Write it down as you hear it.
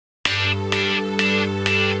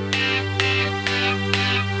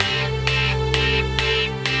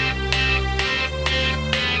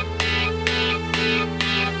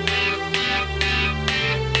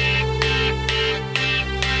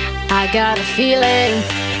got a feeling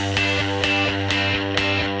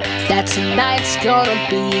that tonight's gonna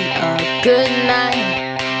be a good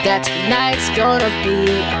night. That tonight's gonna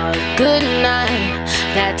be a good night.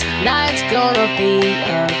 That tonight's gonna be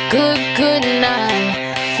a good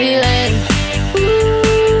night. Feeling,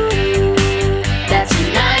 ooh, that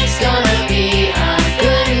tonight's gonna be a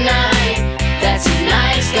good night. That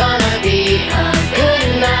tonight's gonna be a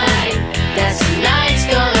good night. That tonight's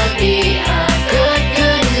gonna be a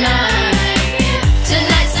good night.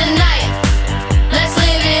 Tonight's the night, let's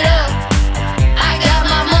live it up. I got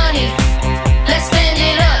my money, let's spend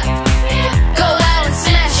it up. Go out and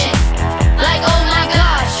smash it, like oh my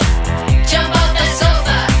gosh. Jump off the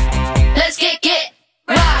sofa, let's get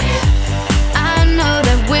rocked. I know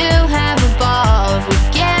that we'll have a ball if we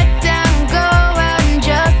get down, go out and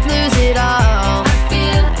just lose it all. I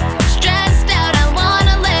feel stressed out, I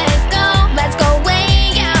wanna let it go. Let's go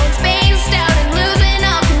way out, spaced out and losing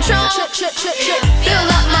all control. Fill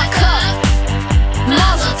up my cup,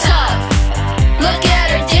 mazel tov. Look at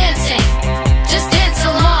her dancing, just dance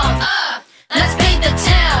along. Let's paint the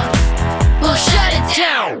town, we'll shut it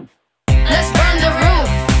down. Let's burn the roof,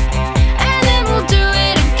 and then we'll do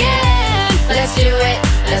it again. Let's do it,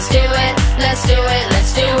 let's do it, let's do it.